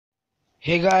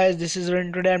Hey guys, this is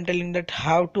Ren. Today I'm telling that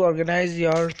how to organize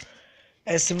your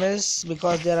SMS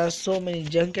because there are so many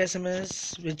junk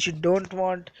SMS which you don't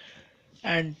want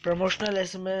and promotional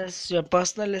SMS, your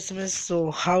personal SMS. So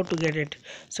how to get it?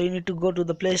 So you need to go to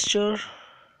the Play Store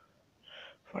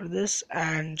for this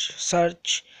and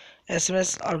search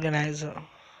SMS Organizer.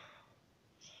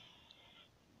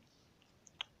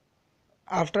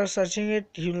 After searching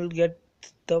it, you will get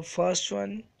the first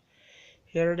one.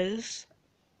 Here it is,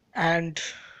 and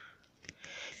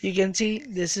you can see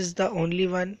this is the only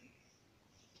one.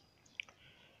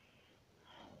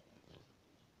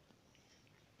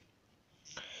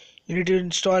 You need to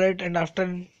install it, and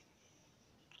after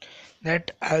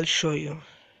that I'll show you.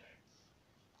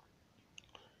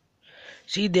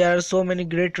 See, there are so many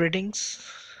great ratings.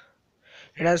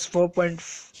 It has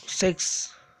 4.6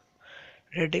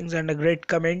 ratings and a great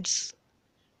comments.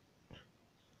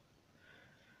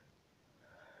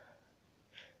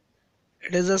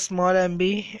 It is a small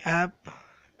MB app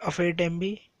of 8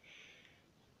 MB.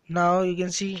 Now you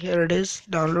can see here it is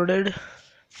downloaded.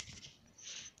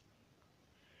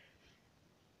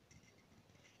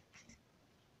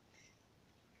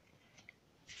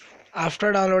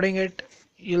 After downloading it,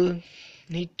 you'll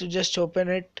need to just open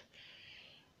it.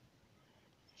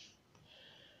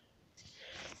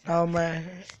 Now my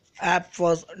app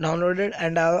was downloaded,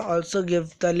 and I'll also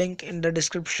give the link in the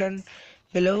description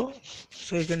below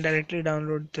so you can directly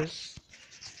download this.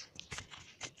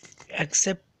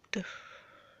 Accept.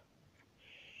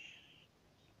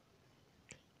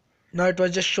 Now it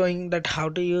was just showing that how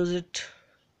to use it.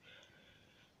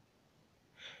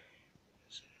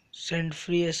 Send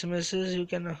free SMSs. You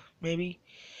can maybe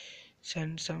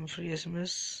send some free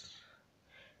SMS,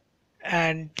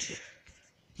 and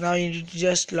now you need to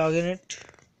just log in it,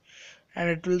 and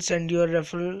it will send you a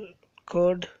referral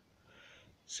code.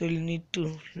 So you need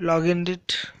to log in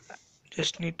it.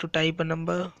 Just need to type a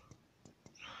number.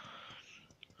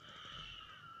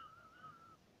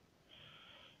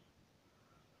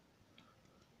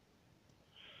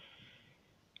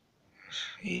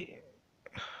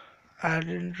 I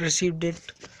didn't received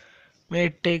it. May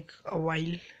take a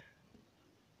while.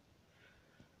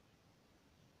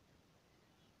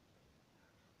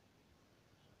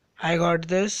 I got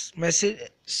this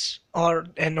message or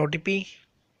an OTP.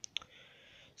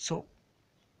 So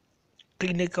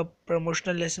clinic up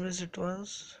promotional SMS it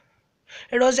was.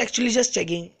 It was actually just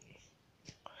checking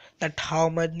that how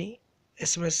many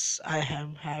SMS I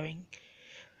am having.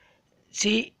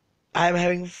 See, I am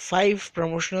having 5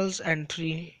 promotionals and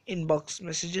 3 inbox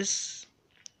messages.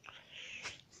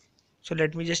 So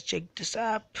let me just check this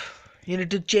app. You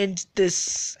need to change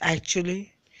this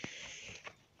actually.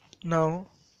 Now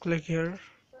click here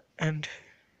and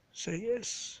say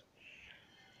yes.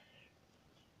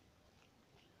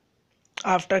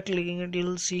 After clicking it,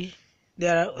 you'll see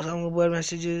there are some Uber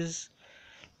messages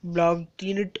blocked.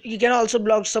 You can also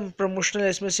block some promotional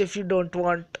SMS if you don't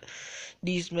want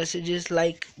these messages,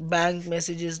 like bank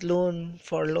messages, loan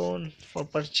for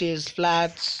purchase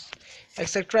flats,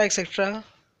 etc, etc.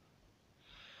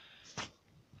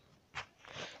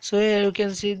 So here you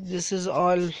can see this is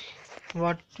all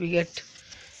what we get: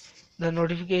 the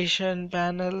notification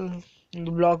panel, the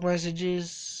block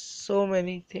messages, so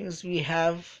many things we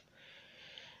have,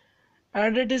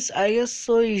 and it is, I guess,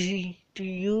 so easy to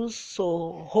use.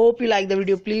 So hope you like the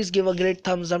video. Please give a great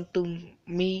thumbs up to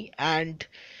me and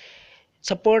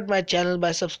support my channel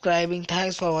by subscribing.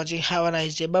 Thanks for watching. Have a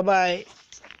nice day. Bye bye.